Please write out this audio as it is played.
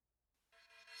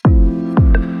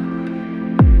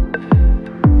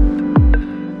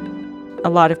a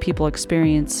lot of people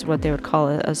experience what they would call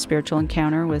a spiritual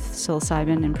encounter with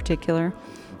psilocybin in particular.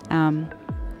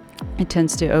 It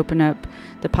tends to open up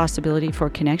the possibility for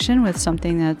connection with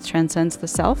something that transcends the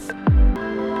self.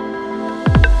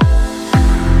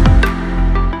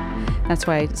 That's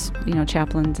why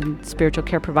chaplains and spiritual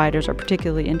care providers are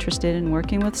particularly interested in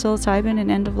working with psilocybin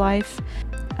in end of life.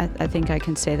 I think I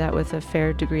can say that with a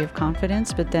fair degree of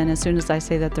confidence, but then as soon as I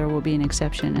say that, there will be an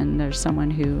exception, and there's someone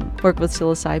who worked with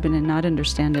psilocybin and not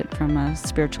understand it from a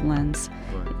spiritual lens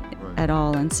at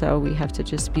all, and so we have to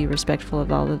just be respectful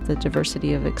of all of the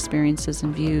diversity of experiences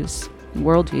and views,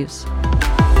 worldviews.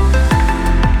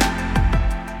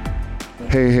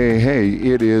 Hey,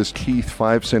 it is Keith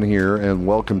Fiveson here, and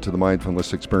welcome to the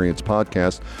Mindfulness Experience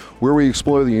podcast, where we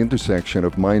explore the intersection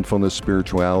of mindfulness,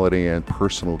 spirituality, and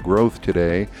personal growth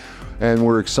today. And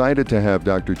we're excited to have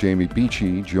Dr. Jamie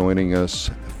Beachy joining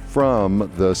us from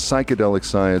the Psychedelic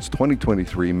Science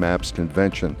 2023 MAPS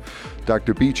convention.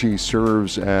 Dr. Beachy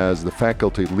serves as the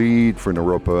faculty lead for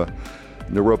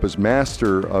Naropa's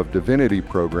Master of Divinity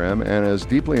program, and is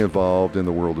deeply involved in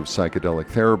the world of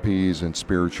psychedelic therapies and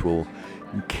spiritual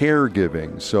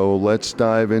caregiving. So let's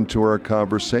dive into our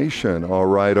conversation. All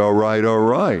right.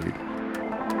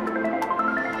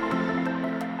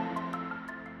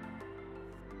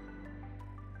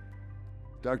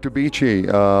 Dr. Beachy,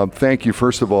 thank you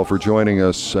first of all for joining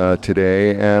us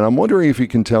today, and I'm wondering if you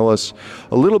can tell us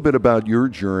a little bit about your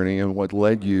journey and what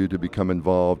led you to become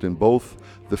involved in both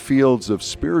the fields of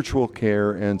spiritual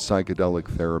care and psychedelic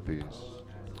therapies.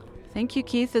 Thank you,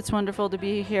 Keith. It's wonderful to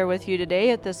be here with you today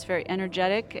at this very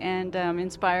energetic and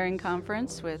inspiring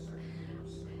conference with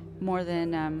more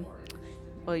than,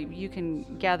 you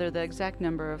can gather the exact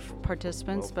number of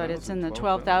participants, but it's in the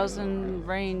 12,000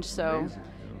 range, so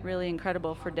really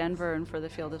incredible for Denver and for the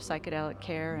field of psychedelic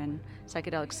care and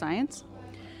psychedelic science.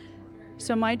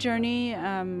 So my journey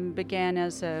began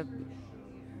as a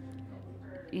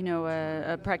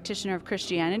practitioner of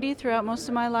Christianity throughout most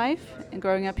of my life, and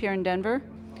growing up here in Denver.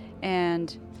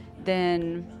 And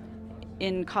then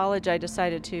in college, I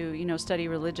decided to, study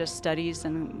religious studies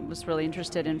and was really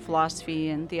interested in philosophy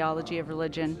and theology of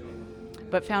religion,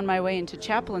 but found my way into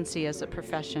chaplaincy as a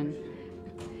profession.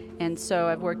 And so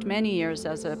I've worked many years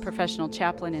as a professional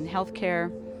chaplain in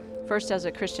healthcare, first as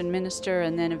a Christian minister,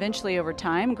 and then eventually over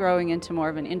time growing into more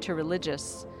of an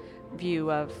interreligious view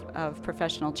of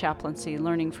professional chaplaincy,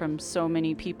 learning from so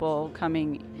many people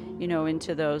coming,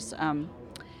 into those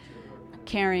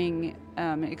caring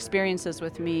experiences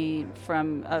with me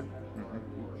from a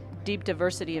deep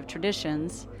diversity of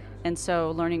traditions, and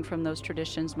so learning from those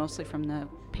traditions, mostly from the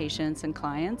patients and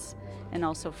clients, and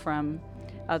also from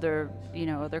other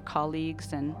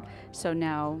colleagues, and so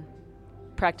now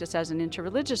practice as an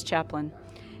interreligious chaplain.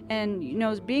 And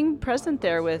being present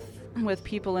there with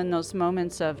people in those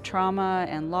moments of trauma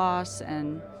and loss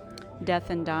and death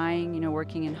and dying,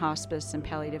 working in hospice and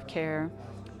palliative care,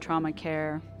 trauma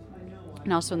care,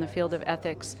 and also in the field of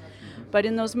ethics. But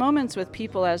in those moments with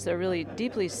people as they're really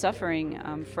deeply suffering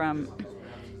from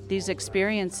these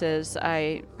experiences,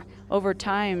 I, over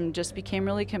time, just became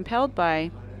really compelled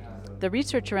by the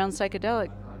research around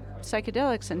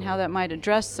psychedelics and how that might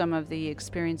address some of the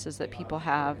experiences that people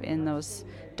have in those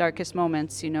darkest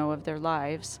moments, of their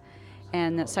lives,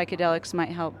 and that psychedelics might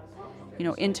help,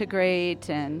 integrate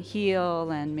and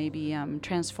heal and maybe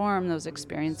transform those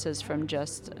experiences from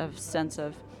just a sense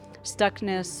of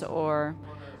stuckness or,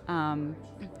 in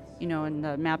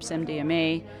the MAPS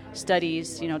MDMA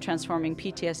studies, transforming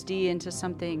PTSD into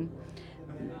something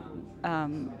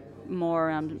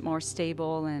more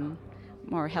stable and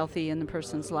more healthy in the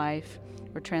person's life,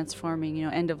 or transforming,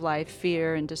 end-of-life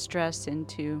fear and distress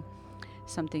into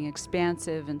something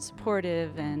expansive and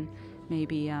supportive, and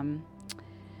maybe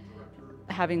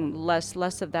having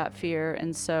less of that fear.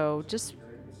 And so just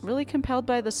really compelled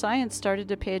by the science, started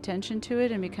to pay attention to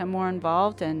it and become more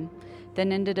involved, and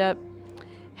then ended up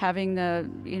having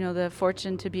the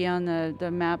fortune to be on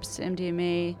the MAPS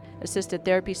MDMA-assisted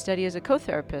therapy study as a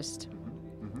co-therapist,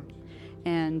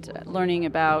 and learning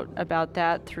about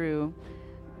that through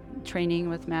training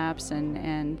with MAPS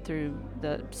and through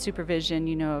the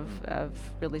supervision, of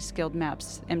really skilled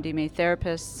MAPS MDMA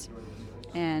therapists.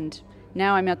 And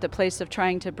now I'm at the place of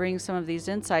trying to bring some of these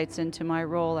insights into my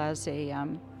role as a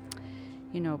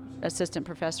assistant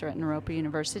professor at Naropa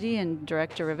University and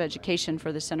director of education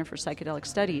for the Center-for-Psychedelic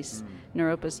Studies,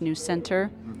 Naropa's new center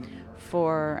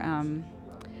for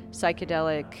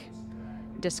psychedelic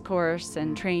discourse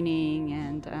and training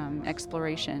and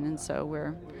exploration. And so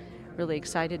we're really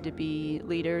excited to be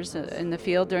leaders in the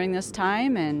field during this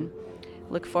time, and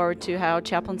look forward to how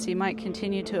chaplaincy might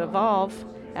continue to evolve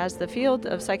as the field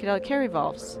of psychedelic care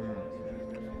evolves.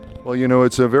 Well,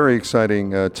 it's a very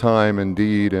exciting time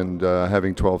indeed, and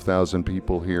having 12,000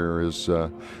 people here is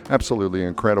absolutely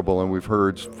incredible. And we've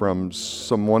heard from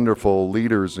some wonderful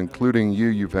leaders, including you.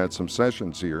 You've had some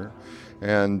sessions here.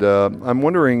 And I'm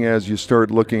wondering, as you start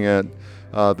looking at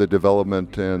the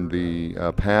development and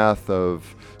the path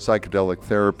of psychedelic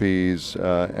therapies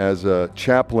as a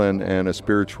chaplain and a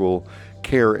spiritual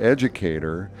care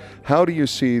educator, how do you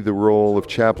see the role of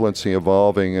chaplaincy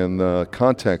evolving in the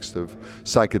context of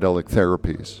psychedelic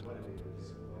therapies?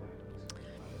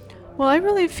 Well, I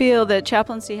really feel that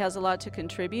chaplaincy has a lot to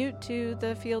contribute to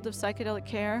the field of psychedelic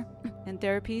care and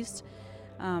therapies.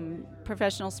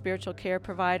 Professional spiritual care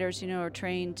providers, are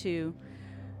trained to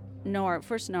know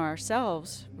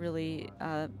ourselves really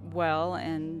well,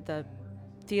 and the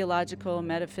theological,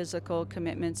 metaphysical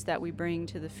commitments that we bring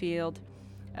to the field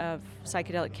of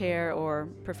psychedelic care or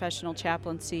professional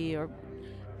chaplaincy or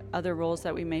other roles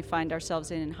that we may find ourselves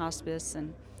in hospice.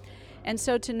 And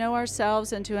so to know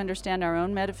ourselves and to understand our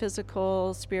own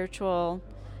metaphysical, spiritual,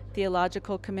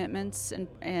 theological commitments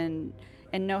and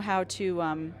know how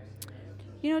to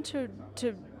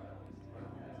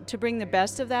to bring the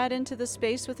best of that into the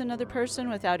space with another person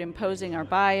without imposing our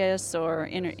bias or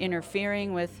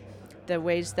interfering with the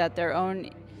ways that their own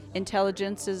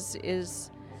intelligence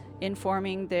is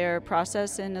informing their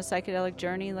process in a psychedelic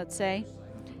journey, let's say,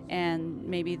 and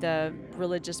maybe the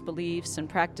religious beliefs and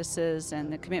practices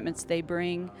and the commitments they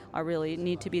bring really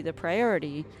need to be the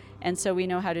priority. And so we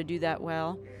know how to do that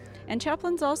well. And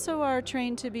chaplains also are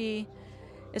trained to be,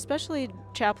 especially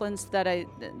chaplains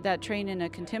that train in a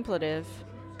contemplative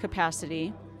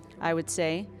capacity, I would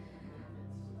say,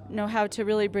 know how to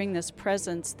really bring this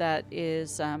presence that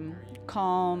is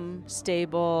calm,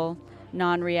 stable,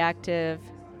 non-reactive,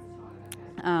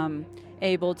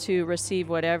 able to receive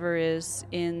whatever is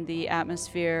in the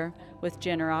atmosphere with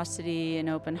generosity and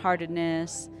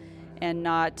open-heartedness, and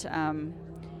not,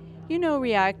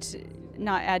 react,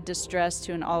 not add distress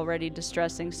to an already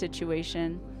distressing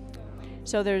situation.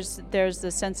 So there's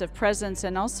the sense of presence,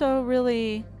 and also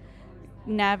really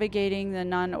navigating the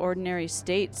non-ordinary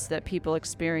states that people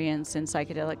experience in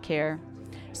psychedelic care.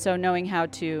 So knowing how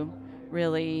to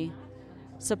really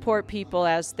support people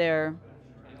as they're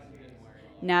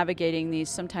navigating these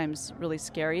sometimes really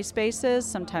scary spaces,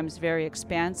 sometimes very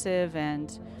expansive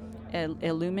and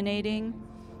illuminating.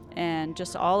 And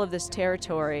just all of this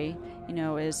territory,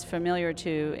 is familiar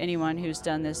to anyone who's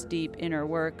done this deep inner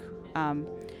work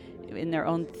in their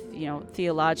own,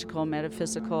 theological,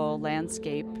 metaphysical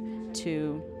landscape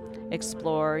to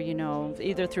explore,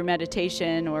 either through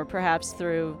meditation or perhaps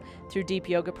through deep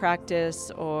yoga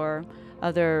practice or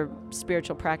other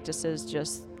spiritual practices,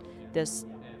 just this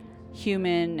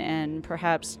human and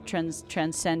perhaps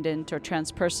transcendent or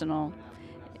transpersonal,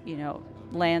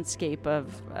 landscape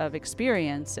of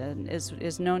experience, and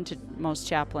is known to most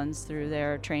chaplains through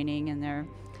their training and their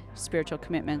spiritual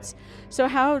commitments. So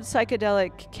how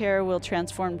psychedelic care will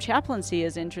transform chaplaincy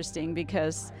is interesting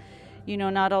because,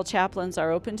 not all chaplains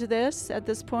are open to this at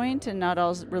this point, and not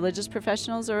all religious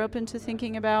professionals are open to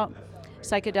thinking about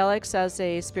psychedelics as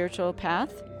a spiritual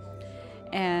path.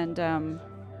 And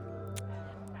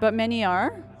but many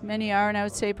are, and I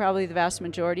would say probably the vast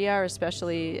majority are,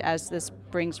 especially as this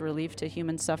brings relief to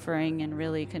human suffering and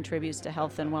really contributes to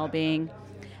health and well-being.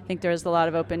 I think there is a lot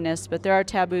of openness, but there are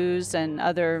taboos and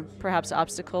other perhaps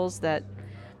obstacles that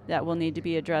will need to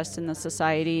be addressed in the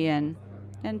society, and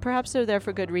perhaps they're there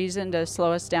for good reason, to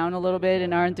slow us down a little bit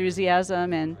in our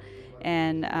enthusiasm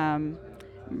and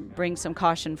bring some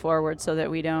caution forward so that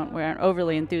we aren't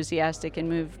overly enthusiastic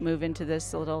and move into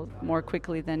this a little more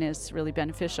quickly than is really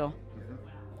beneficial.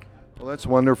 Well, that's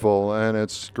wonderful, and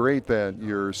it's great that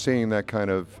you're seeing that kind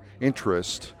of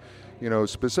interest,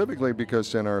 specifically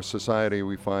because in our society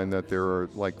we find that there are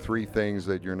like three things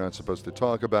that you're not supposed to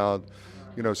talk about,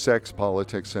 sex,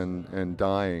 politics, and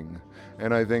dying.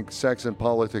 And I think sex and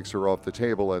politics are off the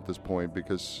table at this point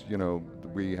because,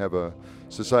 we have a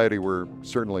society where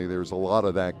certainly there's a lot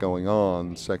of that going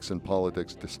on, sex and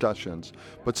politics discussions.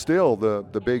 But still,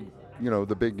 the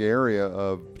big area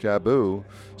of taboo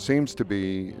seems to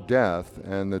be death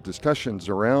and the discussions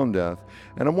around death.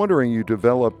 And I'm wondering, you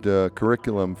developed a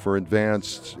curriculum for an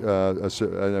advanced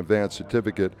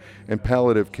certificate in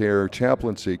palliative care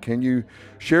chaplaincy. Can you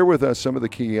share with us some of the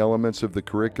key elements of the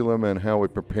curriculum and how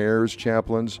it prepares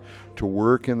chaplains to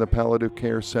work in the palliative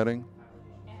care setting?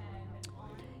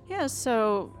 Yeah,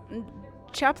 so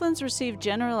chaplains receive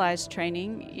generalized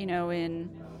training, in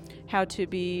how to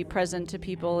be present to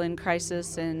people in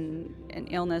crisis and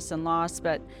illness and loss,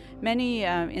 but many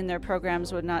in their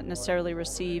programs would not necessarily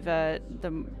receive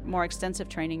the more extensive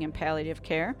training in palliative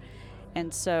care.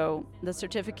 And so the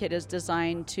certificate is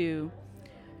designed to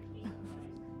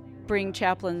bring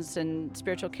chaplains and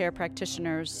spiritual care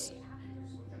practitioners,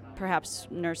 perhaps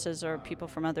nurses or people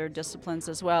from other disciplines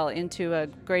as well, into a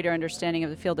greater understanding of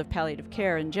the field of palliative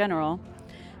care in general.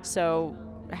 So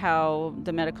how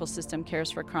the medical system cares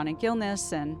for chronic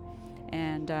illness and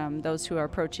those who are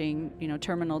approaching,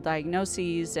 terminal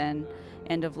diagnoses, and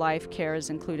end-of-life care is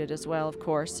included as well, of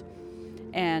course.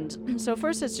 And so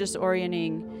first it's just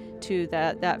orienting to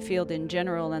that field in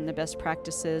general and the best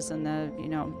practices and the,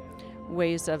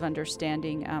 ways of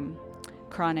understanding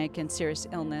chronic and serious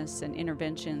illness and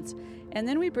interventions. And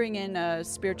then we bring in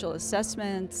spiritual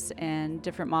assessments and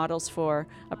different models for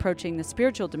approaching the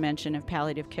spiritual dimension of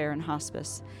palliative care and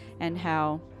hospice, and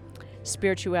how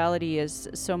spirituality is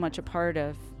so much a part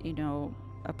of,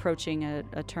 approaching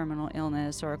a terminal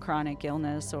illness or a chronic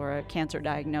illness or a cancer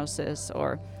diagnosis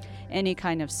or any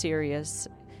kind of serious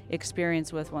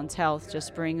experience with one's health.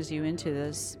 Just brings you into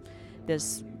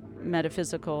this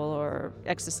metaphysical or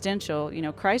existential,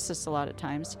 crisis a lot of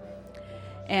times.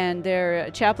 And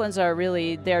their chaplains are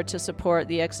really there to support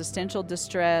the existential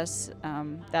distress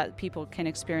that people can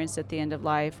experience at the end of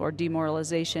life, or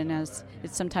demoralization, as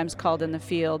it's sometimes called in the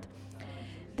field.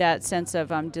 That sense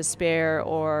of despair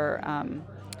or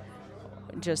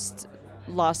just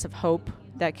loss of hope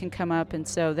that can come up. And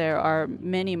so there are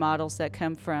many models that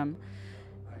come from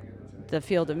the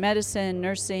field of medicine,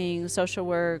 nursing, social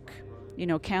work,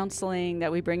 counseling,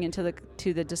 that we bring into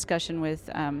the discussion with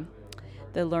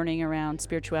the learning around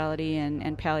spirituality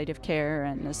and palliative care.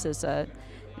 And this is a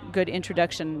good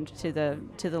introduction to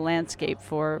the landscape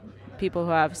for people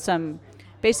who have some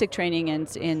basic training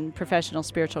in professional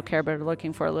spiritual care but are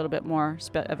looking for a little bit more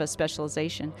of a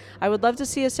specialization. I would love to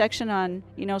see a section on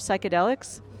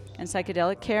psychedelics and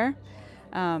psychedelic care.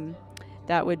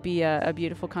 That would be a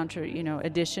beautiful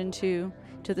addition to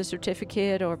the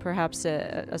certificate, or perhaps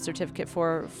a certificate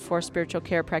for spiritual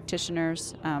care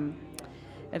practitioners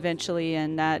eventually,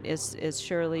 and that is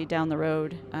surely down the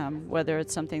road, whether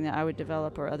it's something that I would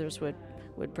develop or others would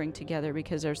bring together,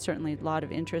 because there's certainly a lot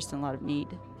of interest and a lot of need.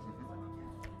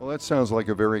 Well, that sounds like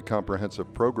a very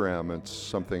comprehensive program. It's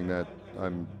something that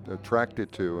I'm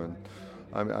attracted to, and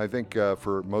I think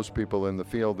for most people in the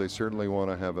field, they certainly want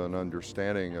to have an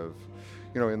understanding of,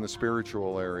 in the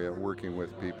spiritual area, working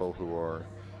with people who are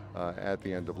at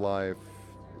the end of life,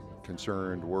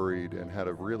 concerned, worried, and how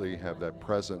to really have that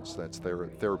presence, that's their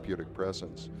therapeutic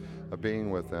presence of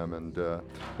being with them. And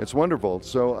it's wonderful.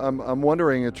 So I'm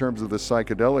wondering, in terms of the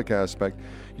psychedelic aspect,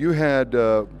 you had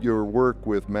your work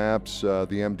with MAPS, the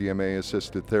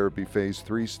MDMA-assisted therapy phase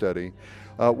 3 study.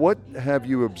 What have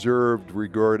you observed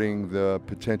regarding the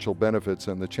potential benefits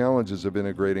and the challenges of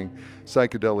integrating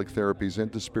psychedelic therapies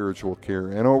into spiritual care?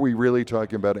 And are we really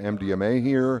talking about MDMA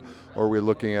here? Or are we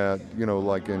looking at,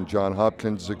 like in John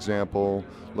Hopkins' example,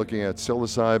 looking at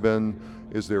psilocybin?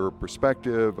 Is there a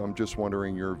perspective? I'm just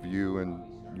wondering your view and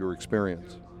your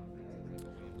experience.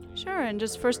 Sure, and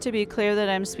just first to be clear that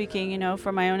I'm speaking,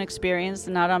 from my own experience,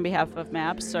 not on behalf of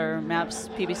MAPS or MAPS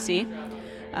PBC.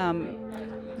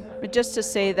 But just to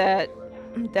say that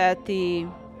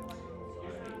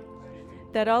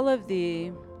all of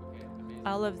the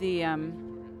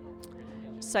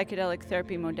psychedelic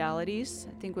therapy modalities,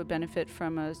 I think, would benefit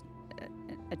from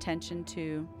attention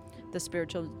to the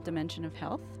spiritual dimension of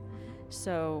health.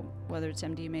 So whether it's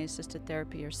MDMA-assisted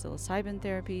therapy or psilocybin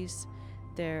therapies,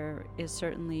 there is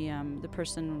certainly the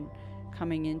person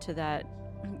coming into that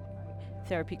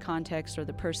therapy context, or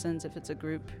the persons, if it's a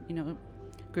group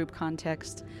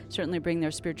context, certainly bring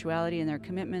their spirituality and their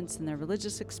commitments and their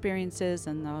religious experiences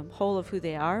and the whole of who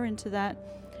they are into that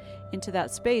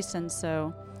space. And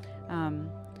so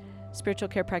spiritual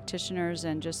care practitioners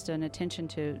and just an attention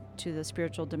to the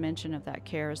spiritual dimension of that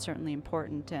care is certainly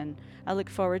important. And I look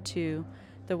forward to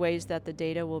the ways that the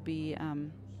data will be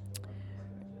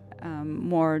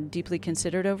more deeply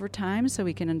considered over time, so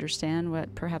we can understand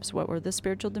what were the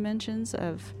spiritual dimensions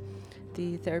of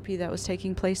the therapy that was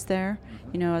taking place there,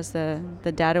 as the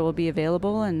data will be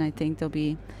available. And I think there'll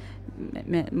be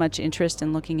much interest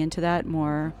in looking into that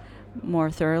more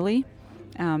thoroughly.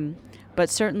 But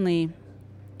certainly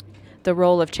the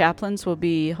role of chaplains will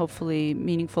be hopefully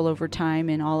meaningful over time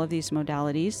in all of these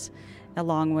modalities,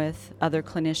 along with other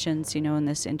clinicians, in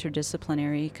this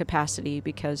interdisciplinary capacity,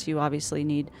 because you obviously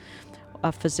need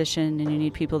a physician and you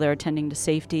need people that are attending to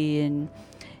safety and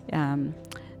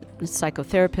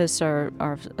psychotherapists are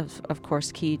of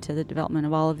course key to the development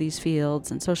of all of these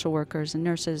fields, and social workers and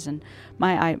nurses. And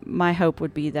my hope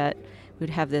would be that we'd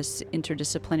have this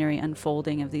interdisciplinary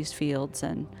unfolding of these fields,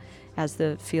 and as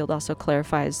the field also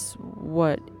clarifies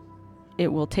what it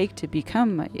will take to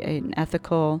become an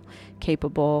ethical,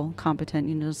 capable, competent,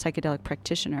 psychedelic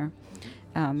practitioner,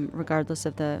 regardless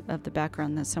of the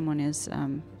background that someone is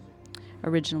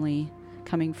originally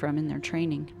coming from in their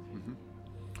training.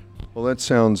 Well, that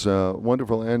sounds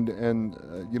wonderful. And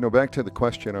back to the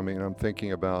question, I'm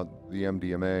thinking about the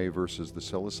MDMA versus the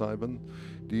psilocybin.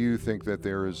 Do you think that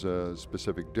there is a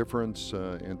specific difference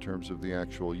in terms of the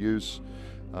actual use?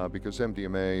 Because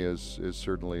MDMA is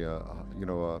certainly a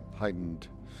heightened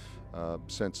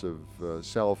sense of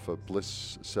self, a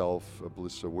bliss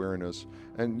awareness,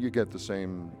 and you get the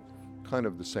same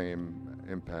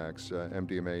impacts.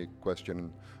 MDMA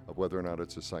question of whether or not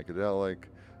it's a psychedelic,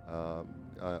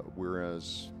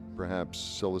 whereas perhaps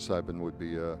psilocybin would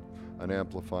be an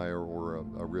amplifier or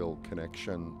a real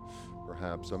connection,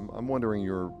 perhaps. I'm wondering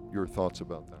your thoughts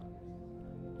about that.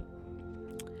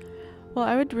 Well,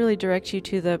 I would really direct you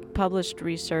to the published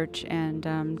research and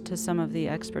to some of the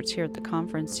experts here at the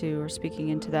conference who are speaking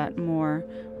into that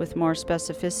with more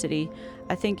specificity.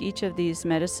 I think each of these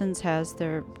medicines has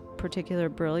their particular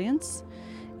brilliance,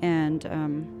 and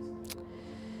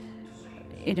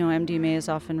MDMA is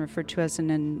often referred to as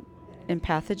an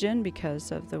empathogen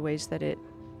because of the ways that it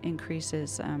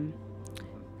increases,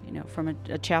 from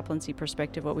a chaplaincy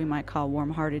perspective, what we might call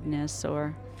warm-heartedness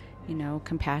or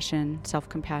compassion,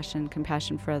 self-compassion,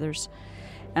 compassion for others.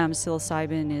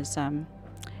 Psilocybin is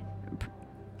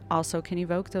also can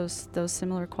evoke those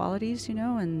similar qualities,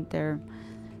 and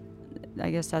I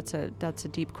guess that's a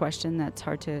deep question that's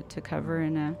hard to cover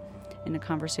in a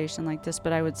conversation like this.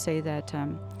 But I would say that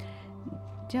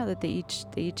that they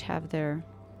each have their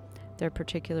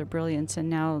particular brilliance, and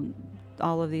now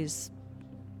all of these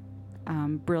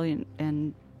brilliant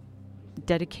and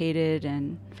dedicated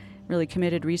and really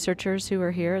committed researchers who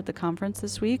are here at the conference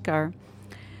this week are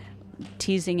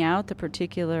teasing out the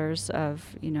particulars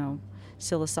of,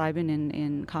 psilocybin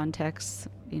in contexts,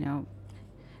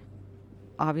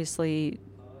 obviously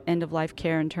end-of-life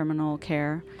care and terminal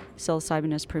care.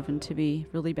 Psilocybin has proven to be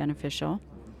really beneficial,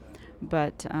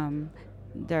 but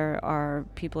there are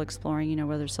people exploring,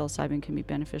 whether psilocybin can be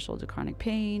beneficial to chronic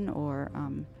pain or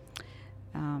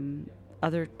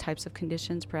other types of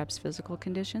conditions, perhaps physical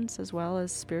conditions, as well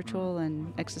as spiritual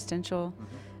and existential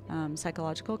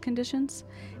psychological conditions.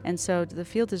 And so the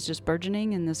field is just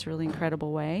burgeoning in this really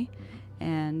incredible way,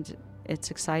 and it's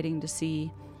exciting to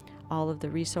see all of the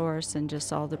resource and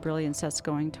just all the brilliance that's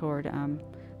going toward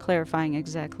clarifying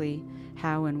exactly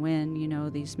how and when,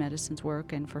 these medicines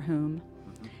work and for whom.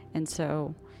 And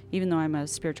so even though I'm a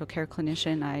spiritual care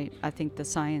clinician, I think the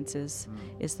science is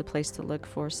the place to look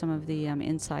for some of the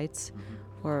insights,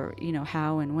 or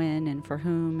how and when and for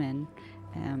whom, and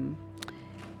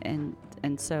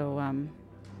so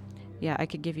I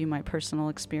could give you my personal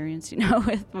experience,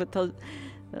 with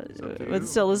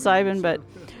psilocybin, but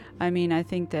I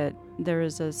think that there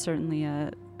is certainly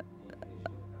a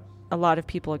lot of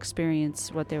people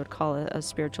experience what they would call a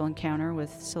spiritual encounter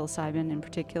with psilocybin in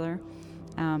particular.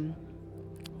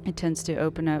 It tends to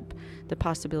open up the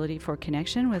possibility for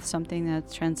connection with something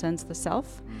that transcends the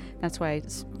self. That's why,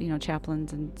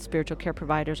 chaplains and spiritual care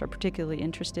providers are particularly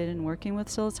interested in working with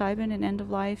psilocybin in end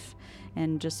of life,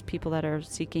 and just people that are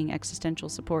seeking existential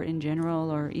support in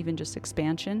general, or even just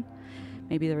expansion.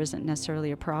 Maybe there isn't necessarily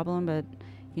a problem, but,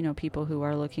 people who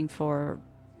are looking for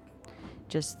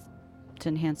just to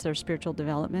enhance their spiritual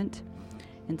development.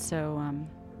 And so,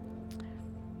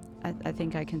 I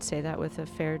think I can say that with a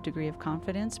fair degree of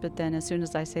confidence, but then as soon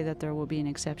as I say that, there will be an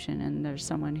exception, and there's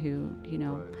someone who,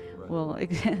 will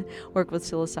work with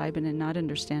psilocybin and not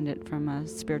understand it from a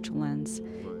spiritual lens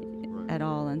at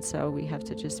all. And so we have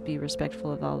to just be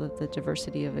respectful of all of the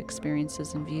diversity of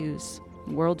experiences and views,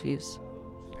 worldviews.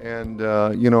 And,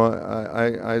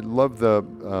 I love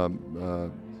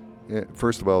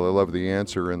first of all, I love the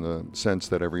answer in the sense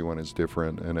that everyone is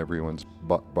different, and everyone's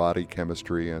body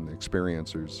chemistry and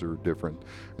experiences are different.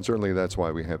 And certainly that's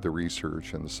why we have the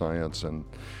research and the science and,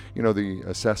 the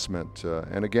assessment.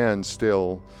 And again,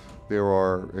 still, there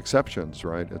are exceptions,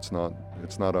 right? It's not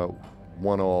a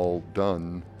one all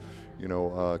done,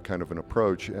 kind of an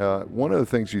approach. One of the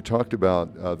things you talked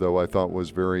about, though, I thought was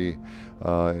very,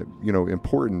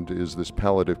 important is this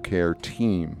palliative care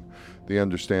team. The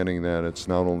understanding that it's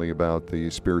not only about the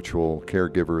spiritual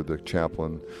caregiver, the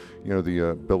chaplain, the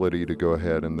ability to go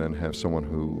ahead and then have someone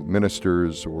who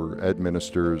ministers or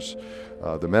administers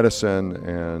the medicine,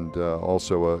 and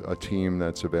also a team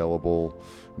that's available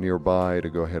nearby to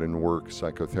go ahead and work,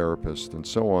 psychotherapist and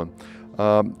so on.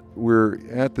 We're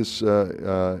at this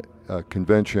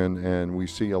convention, and we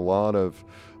see a lot of,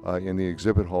 in the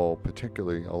exhibit hall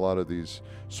particularly, a lot of these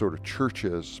sort of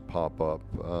churches pop up.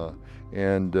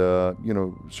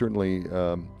 Certainly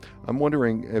I'm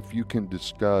wondering if you can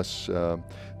discuss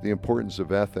the importance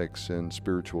of ethics in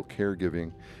spiritual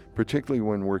caregiving, particularly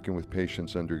when working with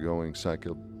patients undergoing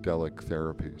psychedelic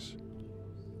therapies.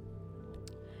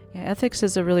 Yeah, ethics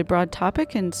is a really broad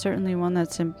topic, and certainly one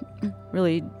that's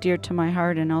really dear to my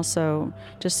heart, and also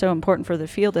just so important for the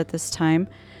field at this time.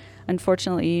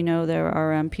 Unfortunately, there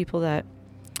are people that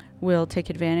will take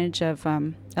advantage of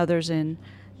others in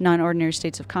non-ordinary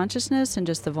states of consciousness, and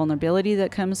just the vulnerability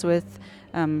that comes with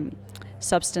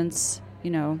substance,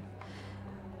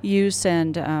 use,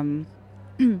 and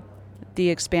the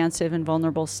expansive and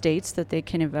vulnerable states that they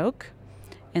can evoke.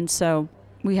 And so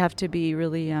we have to be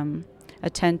really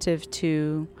attentive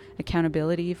to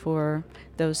accountability for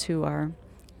those who are,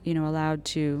 allowed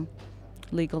to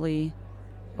legally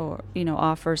or,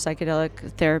 offer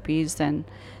psychedelic therapies, and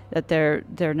that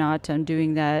they're not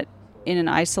doing that in an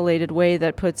isolated way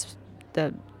that puts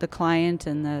the client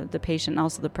and the patient, and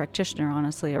also the practitioner,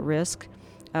 honestly, at risk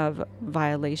of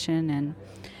violation.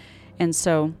 And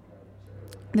so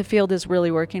the field is really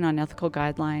working on ethical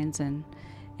guidelines, and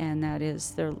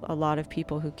there are a lot of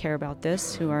people who care about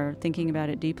this, who are thinking about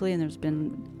it deeply, and there's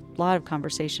been a lot of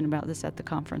conversation about this at the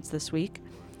conference this week.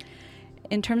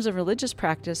 In terms of religious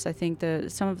practice, I think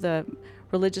some of the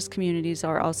religious communities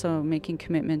are also making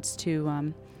commitments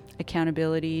to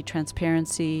accountability,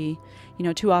 transparency.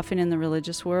 Too often in the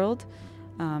religious world,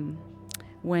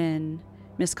 when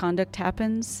misconduct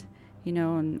happens,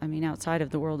 and outside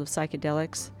of the world of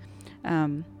psychedelics,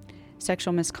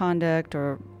 sexual misconduct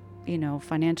or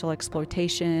financial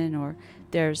exploitation, or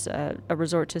there's a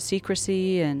resort to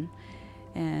secrecy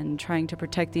and trying to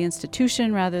protect the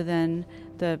institution rather than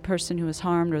the person who was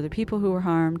harmed or the people who were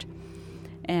harmed.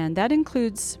 And that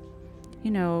includes,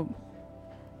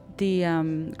 the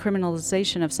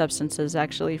criminalization of substances,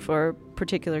 actually, for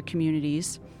particular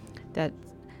communities, that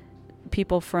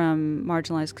people from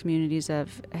marginalized communities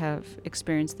have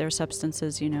experienced their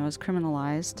substances, as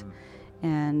criminalized.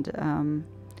 And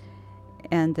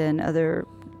then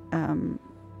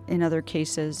in other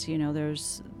cases,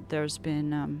 there's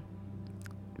been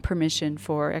permission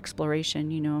for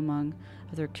exploration, among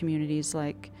other communities,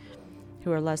 like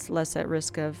who are less at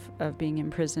risk of being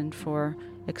imprisoned for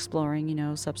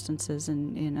exploring, substances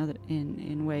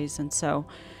in ways. And so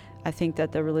I think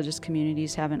that the religious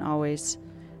communities haven't always,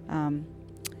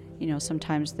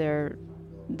 sometimes their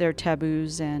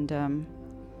taboos and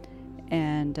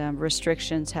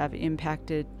restrictions have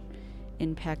impacted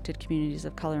communities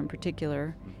of color in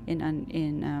particular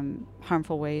in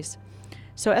harmful ways.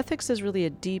 So ethics is really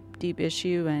a deep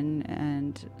issue,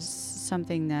 and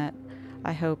something that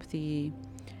I hope the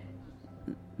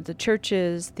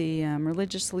churches, the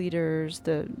religious leaders,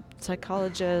 the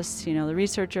psychologists, the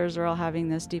researchers are all having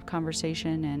this deep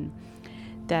conversation, and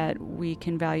that we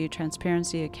can value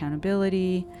transparency,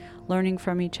 accountability, learning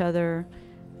from each other,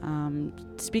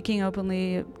 speaking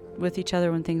openly with each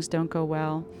other when things don't go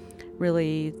well,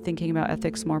 really thinking about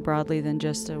ethics more broadly than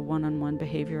just a one-on-one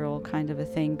behavioral kind of a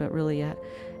thing, but really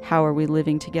how are we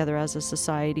living together as a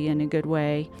society in a good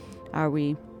way? Are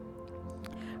we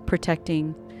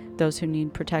protecting those who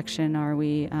need protection? Are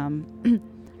we,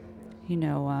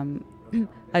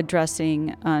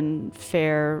 addressing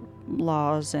unfair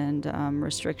laws and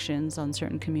restrictions on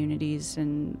certain communities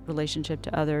in relationship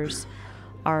to others?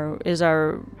 Is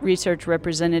our research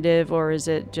representative, or is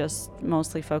it just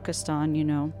mostly focused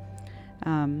on,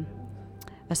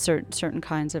 certain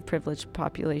kinds of privileged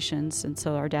populations, and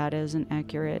so our data isn't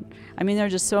accurate? I mean, there are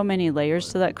just so many layers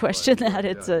to that question that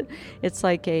it's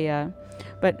like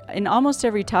but in almost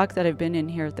every talk that I've been in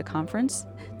here at the conference,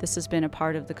 this has been a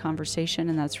part of the conversation,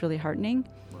 and that's really heartening.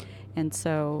 And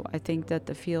so I think that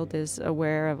the field is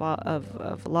aware of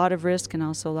a lot of risk, and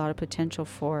also a lot of potential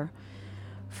for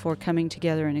coming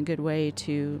together in a good way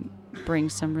to bring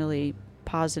some really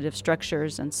positive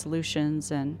structures and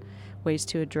solutions and ways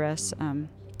to address,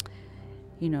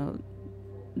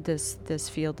 this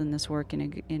field and this work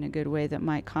in a good way that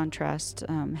might contrast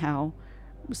how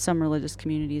some religious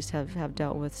communities have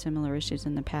dealt with similar issues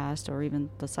in the past, or even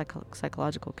the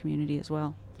psychological community as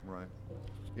well. Right.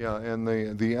 Yeah, and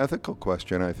the ethical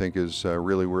question, I think, is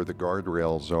really where the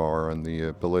guardrails are, and the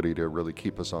ability to really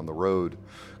keep us on the road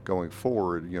going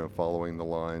forward, following the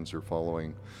lines or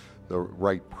following the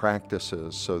right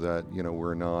practices, so that,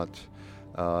 we're not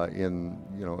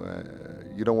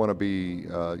you don't want to be,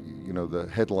 the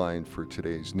headline for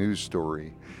today's news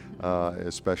story,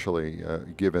 especially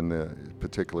given the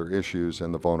particular issues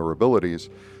and the vulnerabilities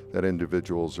that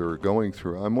individuals are going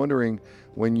through. I'm wondering,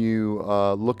 when you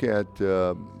look at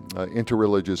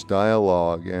interreligious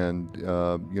dialogue and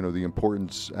the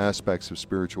important aspects of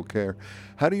spiritual care,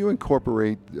 how do you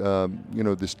incorporate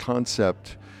this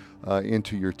concept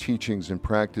into your teachings and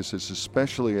practices,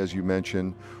 especially, as you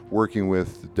mentioned, working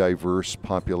with diverse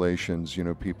populations,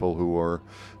 people who are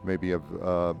maybe of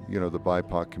the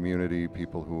BIPOC community,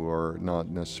 people who are not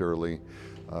necessarily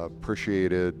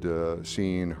appreciated,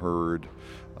 seen, heard,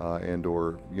 and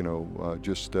or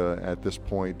just at this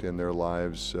point in their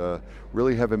lives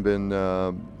really haven't been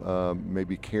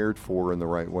maybe cared for in the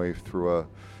right way through a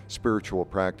spiritual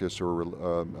practice or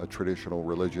a traditional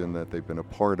religion that they've been a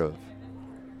part of.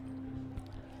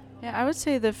 Yeah, I would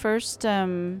say the first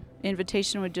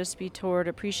invitation would just be toward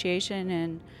appreciation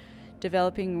and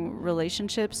developing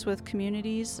relationships with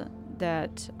communities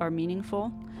that are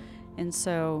meaningful. And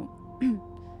so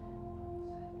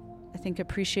I think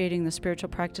appreciating the spiritual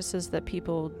practices that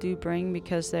people do bring,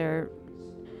 because they're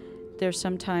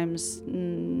sometimes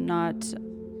not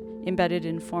embedded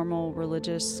in formal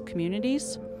religious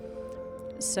communities.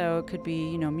 So it could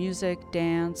be, music,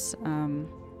 dance,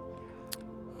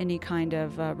 any kind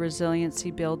of resiliency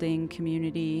building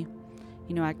community,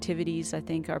 activities, I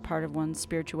think, are part of one's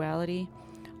spirituality,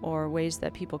 or ways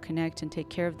that people connect and take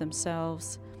care of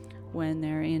themselves when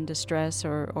they're in distress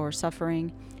or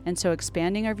suffering. And so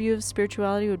expanding our view of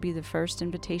spirituality would be the first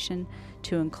invitation,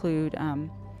 to include,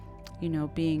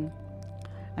 being,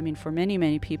 for many,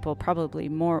 many people, probably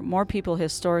more people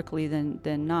historically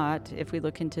than not, if we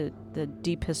look into the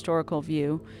deep historical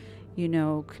view,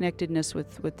 connectedness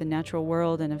with the natural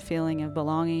world and a feeling of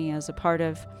belonging as a part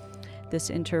of this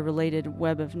interrelated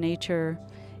web of nature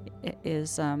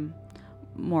is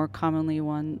more commonly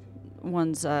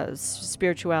one's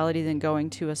spirituality than going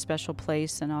to a special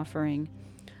place and offering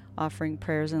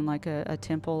prayers in like a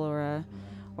temple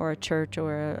or a church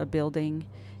or a building,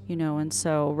 and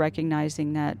so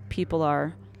recognizing that people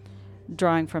are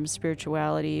drawing from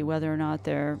spirituality, whether or not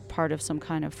they're part of some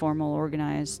kind of formal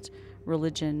organized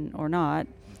religion or not,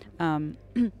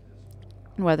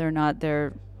 whether or not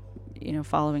they're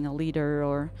following a leader,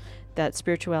 or that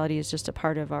spirituality is just a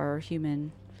part of our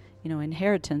human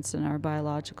inheritance and our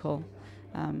biological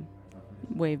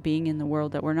way of being in the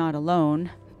world, that we're not alone.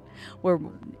 We're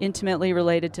intimately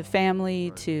related to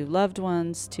family, to loved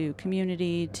ones, to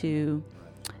community, to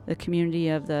the community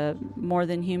of the more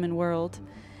than human world.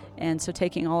 And so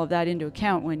taking all of that into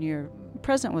account when you're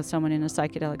present with someone in a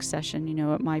psychedelic session,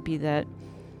 it might be that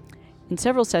in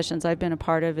several sessions I've been a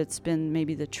part of, it's been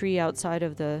maybe the tree outside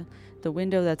of the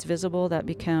window that's visible that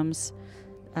becomes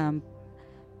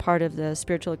part of the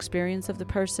spiritual experience of the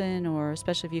person, or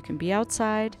especially if you can be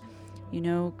outside,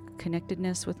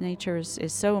 connectedness with nature is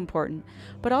so important.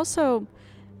 But also,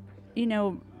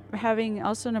 having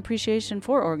also an appreciation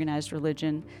for organized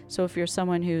religion. So if you're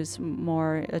someone who's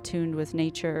more attuned with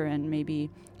nature and maybe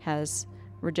has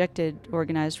rejected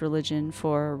organized religion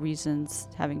for reasons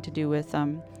having to do with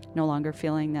no longer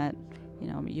feeling that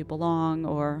you belong,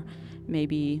 or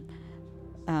maybe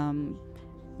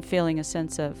feeling a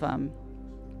sense of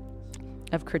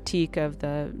critique of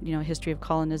the history of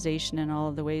colonization and all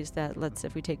of the ways that,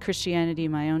 if we take Christianity,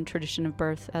 my own tradition of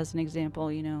birth as an example,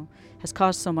 has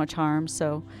caused so much harm,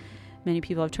 so many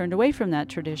people have turned away from that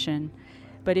tradition.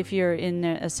 But if you're in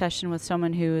a session with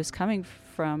someone who is coming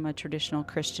from a traditional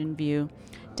Christian view,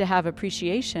 to have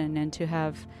appreciation and to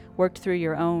have worked through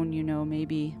your own,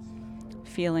 maybe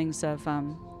feelings of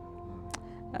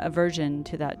aversion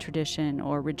to that tradition,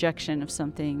 or rejection of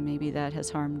something maybe that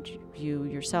has harmed you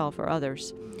yourself or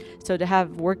others. So to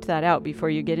have worked that out before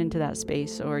you get into that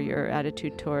space, or your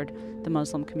attitude toward the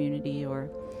Muslim community or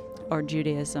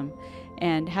Judaism,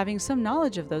 and having some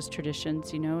knowledge of those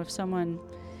traditions.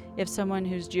 If someone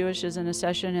who's Jewish is in a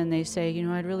session and they say,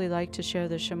 I'd really like to share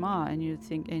the Shema, and you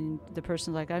think, and the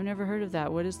person's like, I've never heard of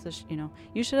that. What is this?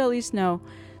 You should at least know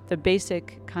the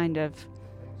basic kind of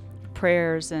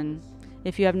prayers. And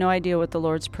if you have no idea what the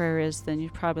Lord's Prayer is, then you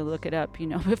probably look it up,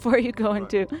 before you go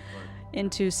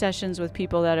into sessions with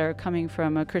people that are coming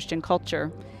from a Christian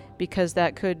culture, because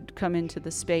that could come into the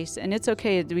space. And it's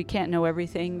okay, we can't know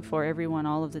everything for everyone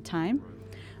all of the time,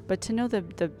 but to know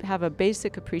have a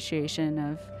basic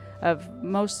appreciation of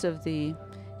most of the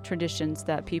traditions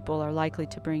that people are likely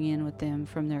to bring in with them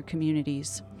from their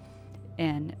communities,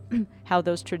 and how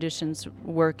those traditions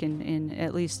work in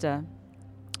at least a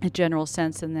general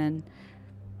sense, and then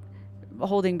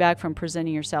holding back from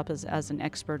presenting yourself as an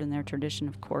expert in their tradition,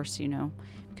 of course,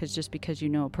 because just because you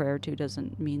know a prayer or two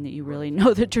doesn't mean that you really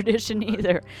know the tradition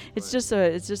either. It's just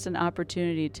an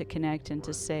opportunity to connect and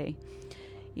to say,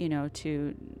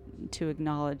 to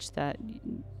acknowledge that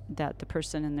the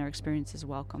person and their experience is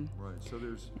welcome. Right. So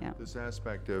there's this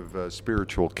aspect of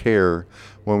spiritual care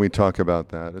when we talk about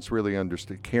that. It's really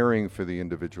caring for the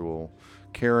individual,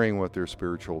 caring what their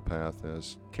spiritual path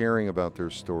is, caring about their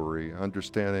story,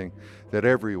 understanding that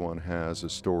everyone has a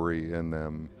story in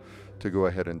them to go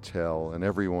ahead and tell, and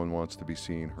everyone wants to be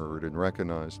seen, heard, and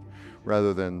recognized,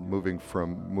 rather than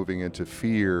moving into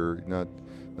fear, not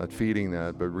feeding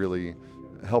that, but really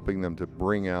helping them to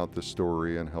bring out the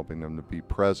story and helping them to be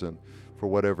present for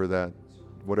whatever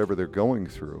they're going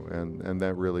through, and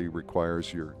that really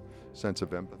requires your sense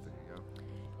of empathy.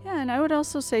 Yeah, and I would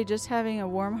also say just having a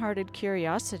warm-hearted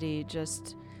curiosity.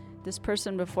 Just this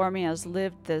person before me has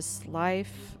lived this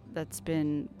life that's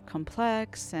been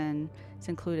complex, and it's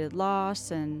included loss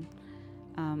and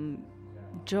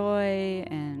joy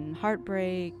and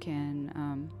heartbreak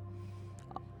and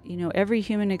every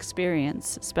human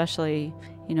experience, especially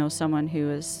someone who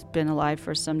has been alive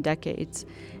for some decades,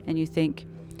 and you think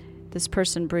this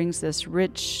person brings this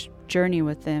rich journey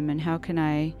with them, and how can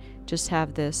I just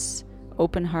have this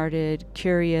open-hearted,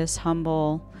 curious,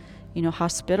 humble,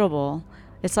 hospitable.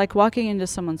 It's like walking into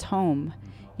someone's home.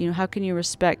 How can you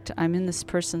respect, I'm in this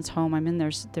person's home, I'm in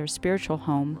their spiritual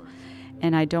home,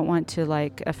 and I don't want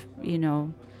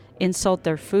to insult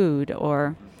their food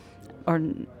or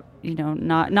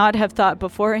not have thought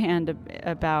beforehand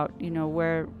about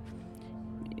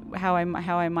how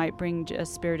I might bring a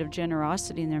spirit of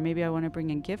generosity in there. Maybe I want to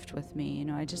bring a gift with me.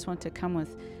 I just want to come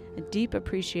with a deep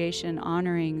appreciation,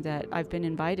 honoring that I've been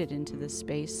invited into this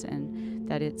space, and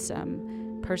that it's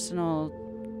personal,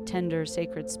 tender,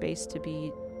 sacred space to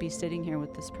be sitting here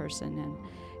with this person, and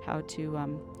how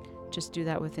to just do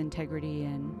that with integrity,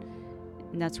 and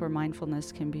that's where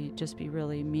mindfulness can be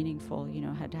really meaningful.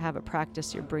 To have a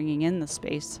practice you're bringing in the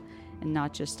space, and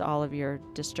not just all of your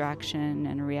distraction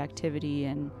and reactivity,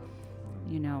 and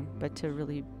but to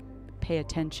really pay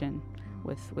attention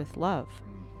with love.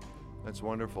 That's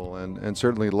wonderful, and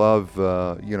certainly love,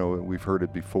 we've heard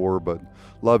it before, but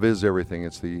love is everything.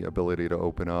 It's the ability to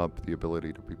open up, the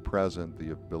ability to be present,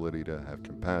 the ability to have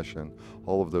compassion,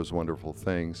 all of those wonderful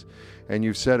things. And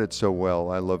you've said it so well.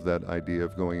 I love that idea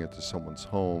of going into someone's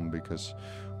home, because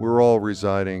we're all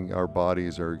residing, our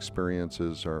bodies, our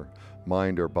experiences, our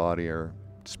mind, our body, our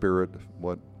spirit,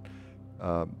 what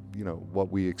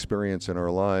we experience in our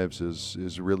lives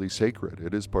is really sacred.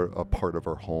 It is a part of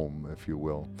our home, if you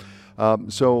will.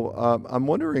 So I'm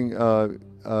wondering,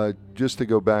 just to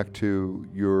go back to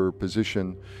your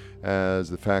position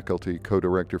as the faculty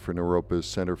co-director for Naropa's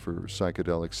Center for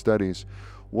Psychedelic Studies,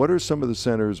 what are some of the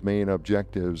center's main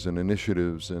objectives and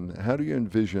initiatives, and how do you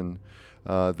envision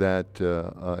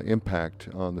that impact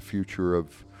on the future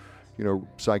of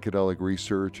psychedelic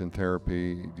research and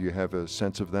therapy? Do you have a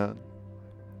sense of that?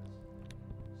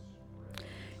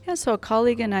 Yeah, so a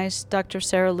colleague and I, Dr.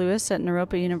 Sarah Lewis at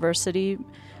Naropa University,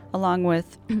 along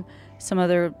with some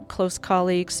other close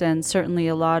colleagues, and certainly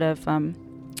a lot of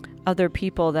other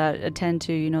people that attend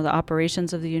to, the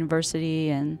operations of the university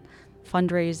and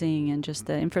fundraising and just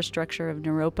the infrastructure of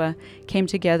Naropa, came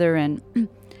together and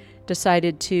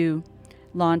decided to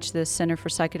launch this Center for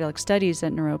Psychedelic Studies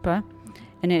at Naropa.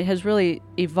 And it has really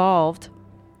evolved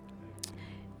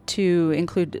to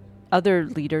include other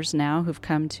leaders now who've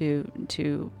come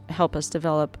to help us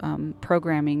develop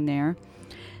programming there.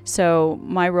 So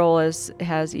my role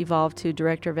has evolved to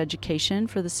Director of Education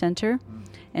for the center,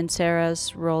 and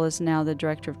Sarah's role is now the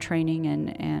Director of Training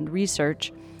and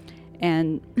Research.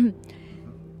 And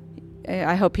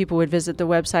I hope people would visit the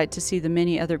website to see the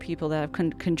many other people that have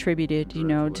contributed,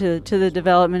 to the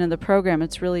development of the program.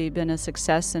 It's really been a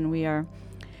success, and we are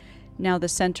now, the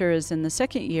center is in the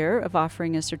second year of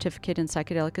offering a certificate in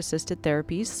psychedelic assisted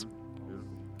therapies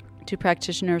to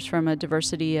practitioners from a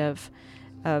diversity of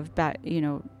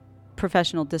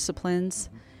professional disciplines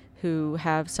who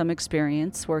have some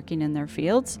experience working in their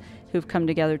fields, who've come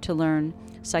together to learn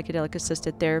psychedelic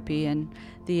assisted therapy, and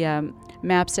the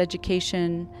MAPS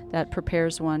education that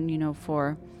prepares one,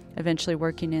 for eventually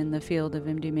working in the field of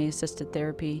MDMA-assisted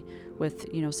therapy with,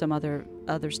 some other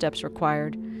steps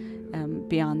required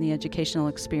beyond the educational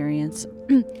experience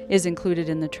is included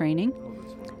in the training.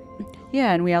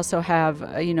 Yeah, and we also have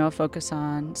a focus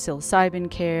on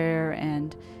psilocybin care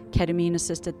and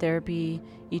ketamine-assisted therapy.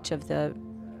 Each of the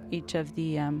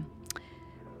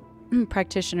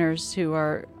practitioners who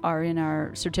are in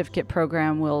our certificate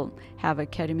program will have a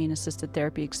ketamine-assisted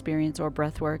therapy experience or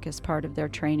breath work as part of their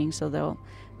training, so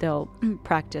they'll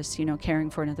practice, caring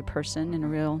for another person in a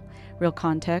real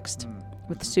context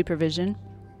with supervision.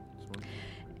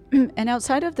 And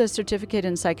outside of the certificate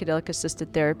in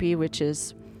psychedelic-assisted therapy, which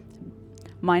is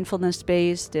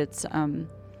mindfulness-based, it's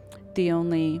the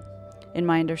only, in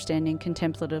my understanding,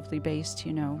 contemplatively based,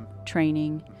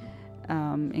 training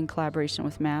in collaboration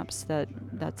with MAPS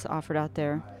that's offered out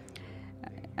there.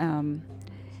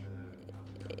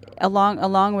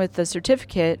 Along with the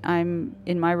certificate, I'm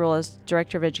in my role as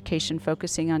Director of Education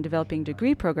focusing on developing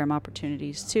degree program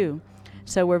opportunities too.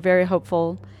 So we're very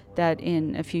hopeful that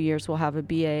in a few years we'll have a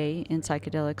BA in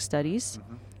psychedelic studies.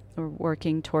 We're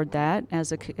working toward that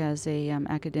as a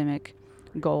academic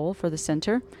goal for the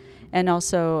center, and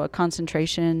also a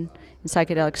concentration in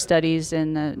psychedelic studies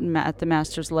at the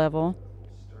master's level.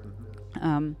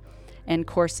 And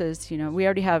courses, we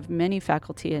already have many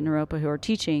faculty at Naropa who are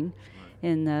teaching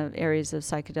in the areas of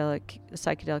psychedelic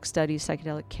studies,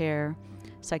 psychedelic care,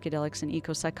 psychedelics in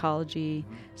eco-psychology,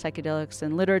 psychedelics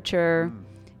in literature,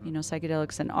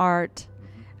 psychedelics in art.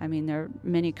 I mean, there are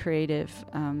many creative,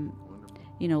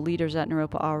 leaders at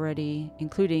Naropa already,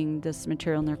 including this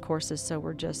material in their courses. So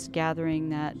we're just gathering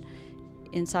that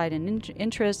insight and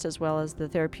interest, as well as the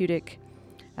therapeutic,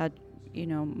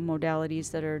 modalities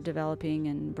that are developing,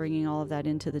 and bringing all of that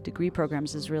into the degree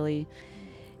programs is really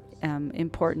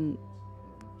important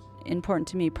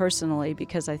to me personally,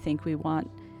 because I think we want,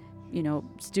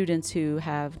 students who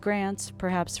have grants,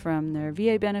 perhaps from their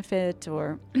VA benefit,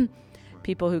 or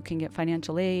people who can get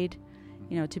financial aid,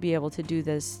 to be able to do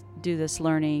this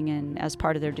learning and as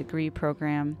part of their degree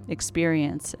program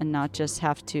experience, and not just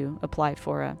have to apply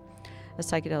for a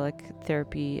psychedelic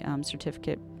therapy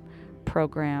certificate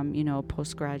program,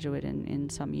 postgraduate in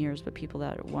some years, but people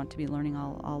that want to be learning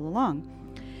all along.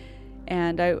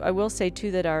 And I will say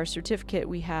too that our certificate,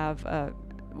 we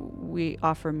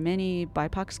offer many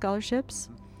BIPOC scholarships,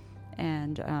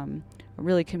 and are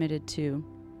really committed to,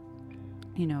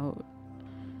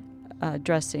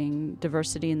 addressing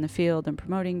diversity in the field and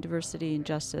promoting diversity and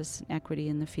justice and equity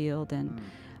in the field, and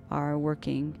are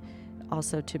working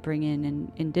also to bring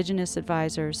in indigenous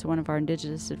advisors. So one of our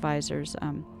indigenous advisors,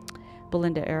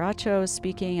 Belinda Aracho, is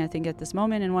speaking, I think, at this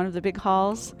moment in one of the big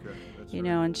halls,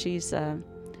 and she's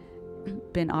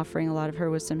been offering a lot of her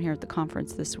wisdom here at the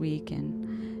conference this week.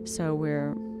 And so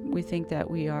we think that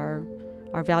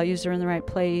our values are in the right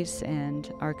place,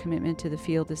 and our commitment to the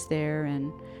field is there,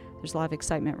 and there's a lot of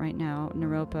excitement right now in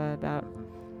Naropa about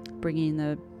bringing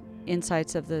the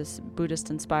insights of this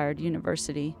Buddhist-inspired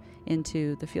university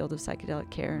into the field of psychedelic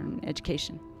care and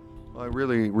education. I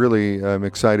really am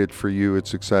excited for you.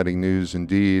 It's exciting news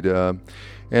indeed.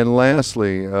 And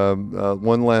lastly,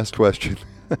 one last question.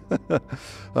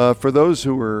 For those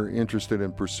who are interested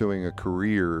in pursuing a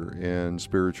career in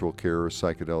spiritual care or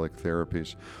psychedelic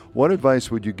therapies, what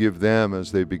advice would you give them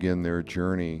as they begin their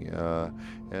journey,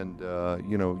 and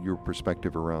your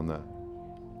perspective around that?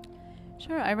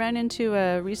 Sure. I ran into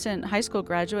a recent high school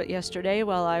graduate yesterday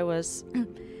while I was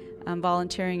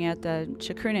volunteering at the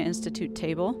Chacruna Institute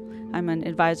table. I'm an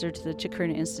advisor to the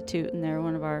Chacruna Institute, and they're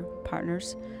one of our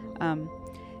partners.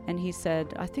 And he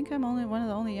said, I think I'm only one of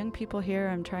the only young people here.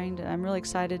 I'm really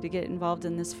excited to get involved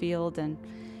in this field. And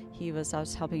I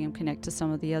was helping him connect to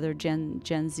some of the other Gen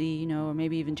Z, or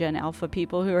maybe even Gen Alpha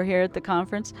people who are here at the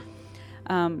conference.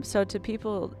 So to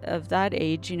people of that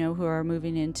age, who are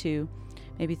moving into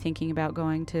maybe thinking about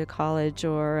going to college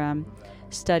or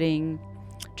studying,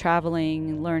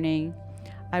 traveling, learning,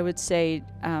 I would say,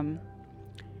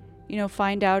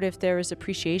 find out if there is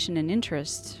appreciation and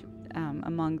interest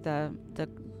among the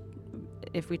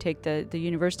if we take the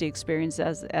university experience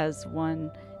as one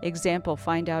example,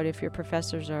 find out if your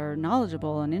professors are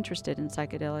knowledgeable and interested in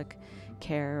psychedelic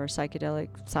care or psychedelic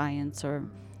science or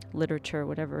literature,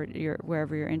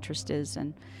 wherever your interest is,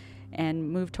 and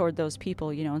move toward those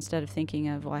people, instead of thinking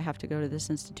of, I have to go to this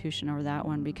institution or that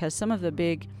one, because some of the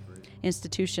big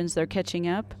institutions, they're catching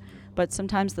up, but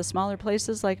sometimes the smaller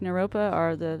places like Naropa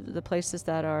are the places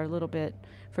that are a little bit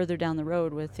further down the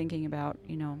road with thinking about,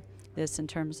 this in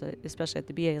terms of, especially at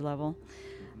the BA level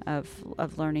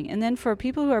of learning. And then for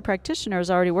people who are practitioners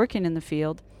already working in the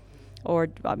field, or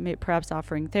perhaps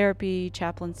offering therapy,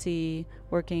 chaplaincy,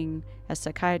 working as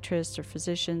psychiatrists or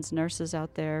physicians, nurses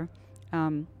out there,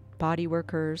 body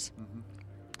workers.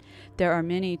 There are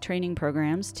many training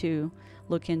programs to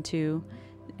look into,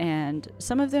 and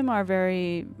some of them are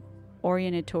very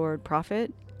oriented toward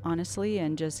profit, honestly,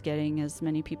 and just getting as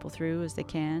many people through as they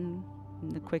can in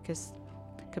the quickest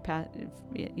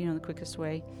the quickest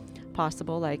way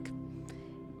possible. Like,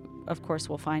 of course,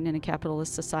 we'll find in a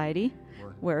capitalist society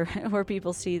where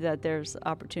people see that there's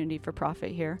opportunity for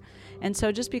profit here. And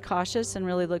so just be cautious and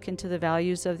really look into the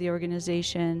values of the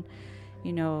organization,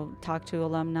 talk to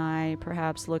alumni,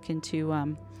 perhaps look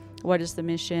into what is the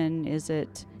mission? Is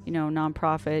it,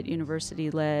 nonprofit,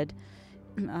 university-led?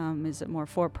 Is it more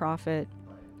for-profit?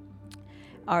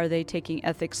 Are they taking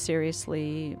ethics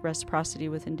seriously, reciprocity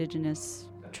with indigenous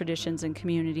traditions and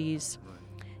communities,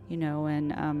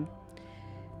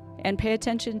 and pay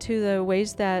attention to the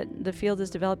ways that the field is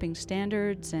developing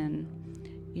standards, and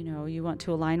you want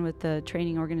to align with the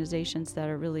training organizations that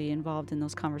are really involved in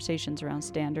those conversations around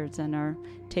standards and are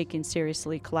taking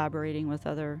seriously collaborating with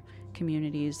other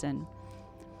communities. And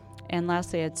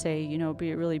lastly, I'd say,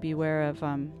 really beware of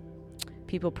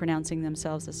people pronouncing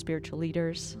themselves as spiritual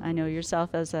leaders. I know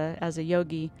yourself as a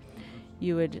yogi,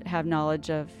 you would have knowledge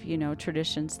of,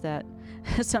 traditions that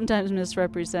sometimes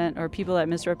misrepresent, or people that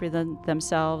misrepresent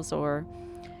themselves, or,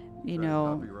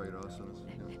 Copyright us.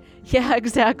 Yeah,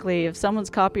 exactly. If someone's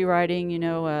copywriting,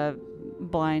 a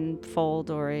blindfold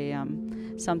or a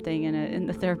something in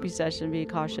the therapy session, be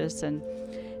cautious, and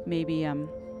maybe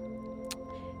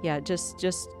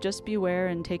just beware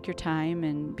and take your time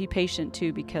and be patient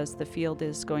too, because the field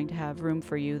is going to have room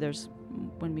for you. There's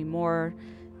going to be more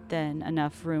than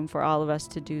enough room for all of us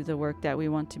to do the work that we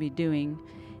want to be doing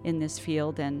in this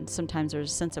field, and sometimes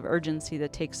there's a sense of urgency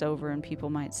that takes over, and people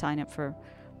might sign up for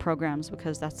programs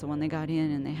because that's the one they got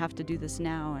in and they have to do this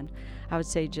now. And I would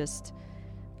say just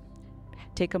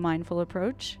take a mindful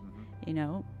approach,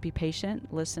 be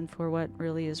patient, listen for what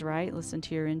really is right, listen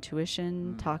to your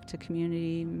intuition, talk to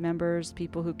community members,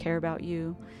 people who care about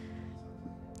you,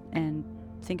 and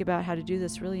think about how to do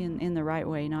this really in the right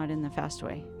way, not in the fast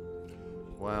way.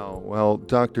 Wow. Well,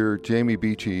 Dr. Jamie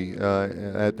Beachy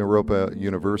at Naropa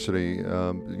University,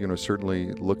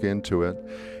 certainly look into it.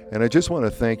 And I just want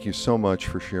to thank you so much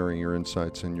for sharing your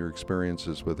insights and your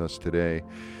experiences with us today.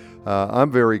 I'm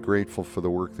very grateful for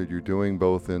the work that you're doing,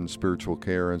 both in spiritual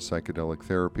care and psychedelic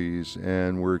therapies,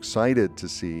 and we're excited to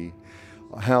see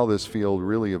how this field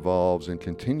really evolves and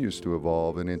continues to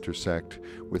evolve and intersect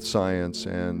with science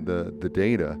and the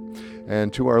data.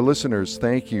 And to our listeners,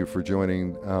 thank you for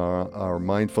joining our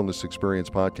Mindfulness Experience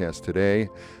podcast today.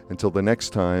 Until the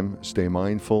next time, stay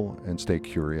mindful and stay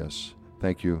curious.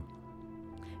 Thank you.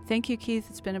 Thank you, Keith.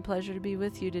 It's been a pleasure to be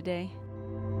with you today.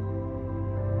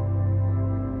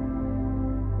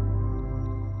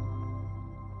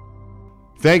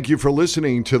 Thank you for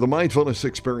listening to the Mindfulness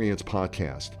Experience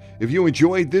podcast. If you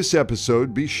enjoyed this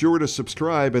episode, be sure to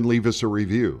subscribe and leave us a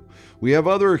review. We have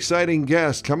other exciting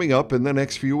guests coming up in the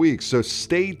next few weeks, so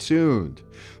stay tuned.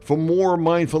 For more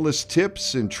mindfulness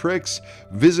tips and tricks,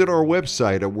 visit our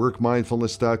website at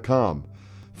workmindfulness.com.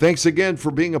 Thanks again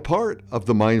for being a part of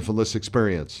the Mindfulness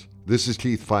Experience. This is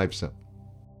Keith Fiveson.